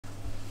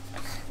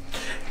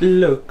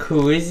Look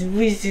who is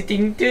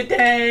visiting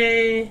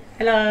today!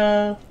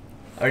 Hello!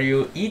 Are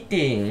you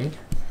eating?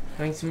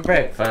 Having some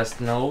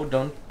breakfast? No,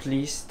 don't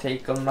please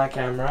take on my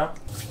camera.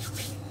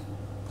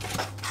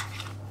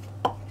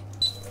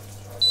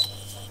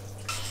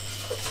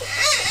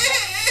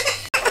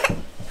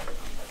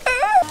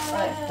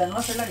 Den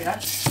var så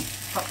lagret.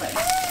 Papper.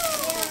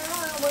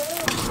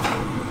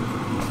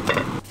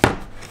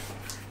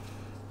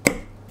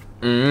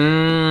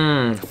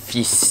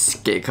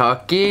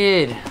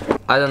 Fiskekaker.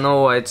 I don't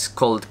know why it's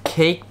called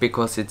cake,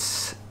 because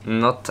it's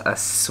not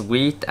as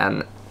sweet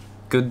and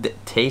good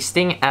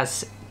tasting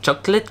as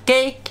chocolate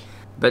cake,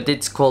 but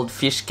it's called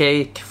fish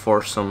cake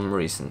for some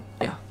reason.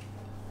 Yeah,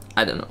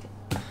 I don't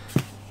know,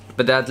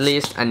 but at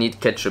least I need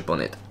ketchup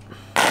on it.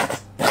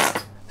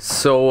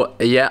 So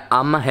yeah,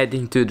 I'm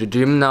heading to the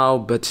gym now,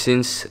 but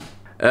since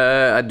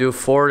I do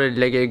 4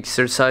 leg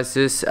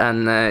exercises,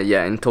 and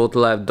yeah, in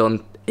total I've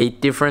done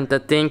 8 different, I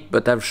think,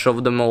 but I've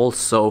shoved them all,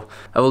 so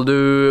I will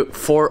do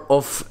 4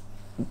 of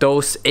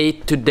those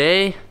 8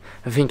 today.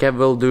 I think I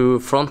will do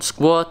front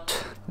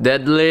squat,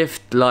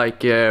 deadlift,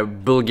 like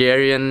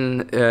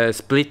Bulgarian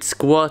split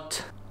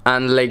squat,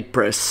 and leg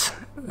press.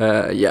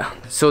 Yeah,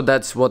 so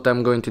that's what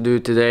I'm going to do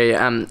today.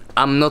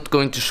 I'm not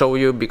going to show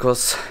you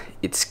because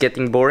it's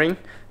getting boring,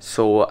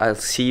 so I'll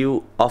see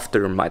you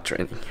after my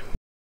training.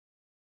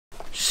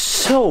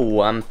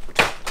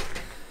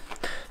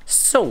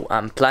 So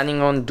I'm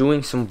planning on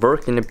doing some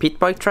work in the pit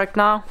bike track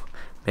now.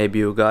 Maybe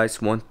you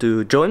guys want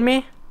to join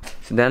me?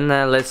 So then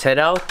let's head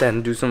out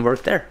and do some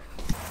work there.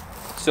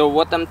 So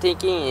what I'm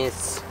thinking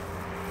is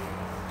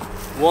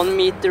 1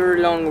 meter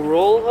long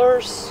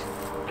rollers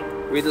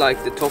with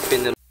like the top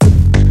in the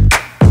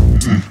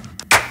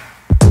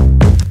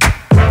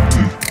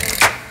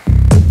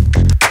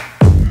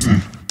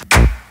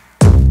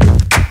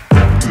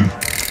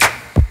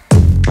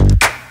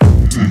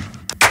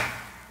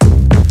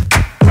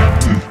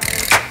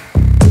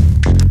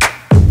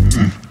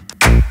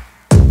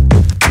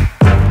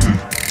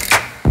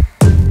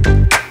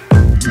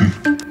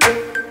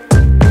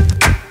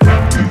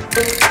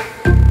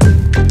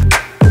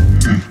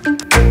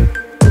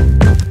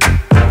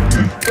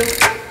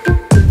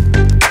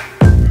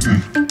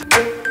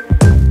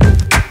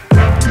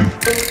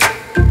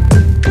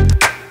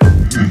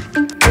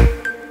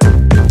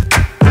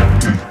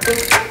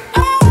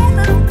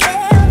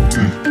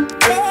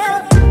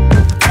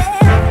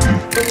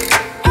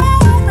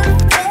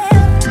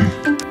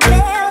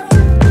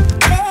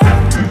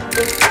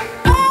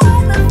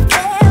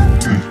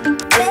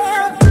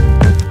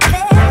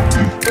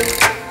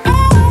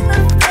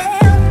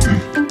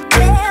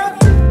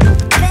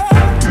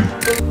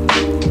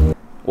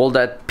all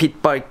that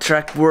pit bike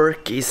track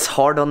work is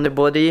hard on the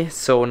body,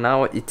 so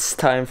now it's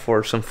time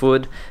for some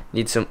food.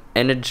 Need some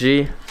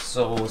energy,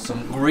 so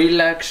some grill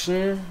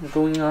action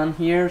going on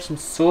here, some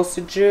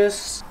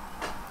sausages.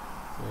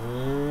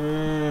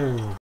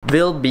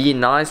 Will be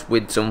nice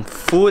with some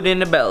food in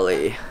the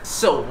belly.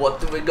 So what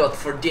do we got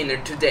for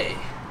dinner today?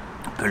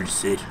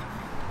 Pølser.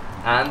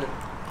 And?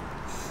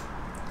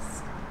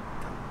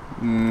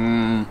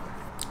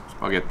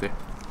 Spaghetti.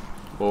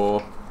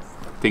 Og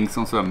ting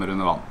som svømmer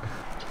under vann.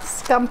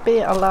 Scampi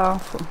à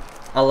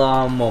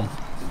la mom.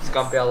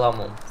 Scampi à la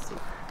mom.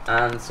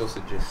 And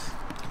sausages.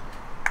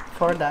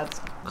 for that.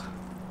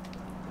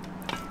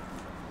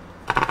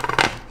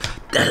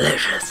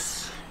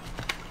 Delicious.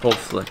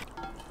 Hopefully.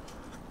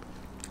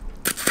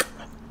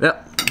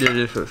 Yeah,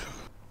 delicious.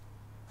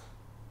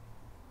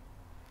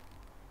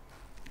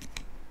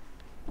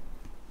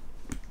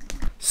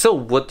 So,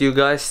 what do you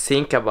guys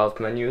think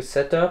about my new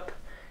setup?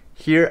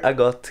 Here I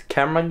got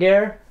camera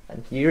gear,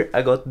 and here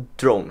I got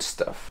drone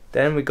stuff.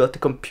 Then we got the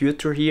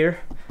computer here.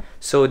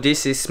 So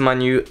this is my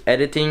new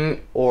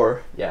editing,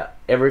 or yeah,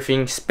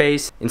 everything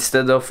space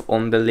instead of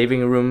on the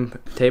living room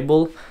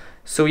table.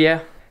 So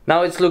yeah,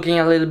 now it's looking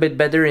a little bit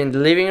better in the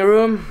living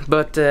room,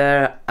 but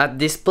at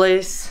this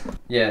place,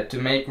 yeah, to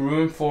make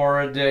room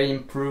for the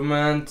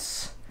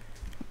improvements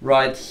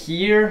right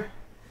here,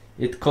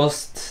 it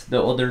cost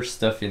the other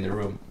stuff in the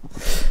room.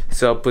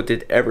 So I put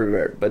it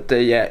everywhere, but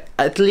yeah,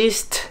 at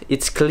least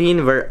it's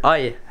clean where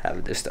I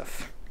have the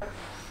stuff.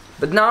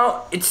 But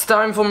now it's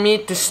time for me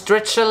to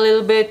stretch a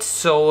little bit,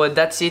 so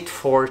that's it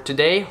for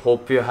today.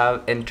 Hope you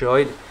have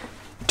enjoyed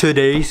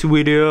today's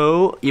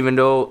video, even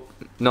though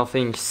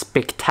nothing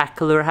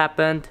spectacular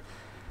happened.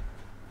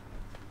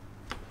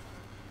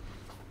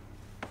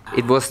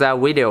 It was that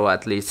video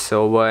at least,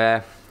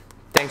 so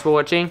thanks for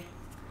watching.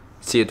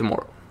 See you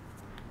tomorrow.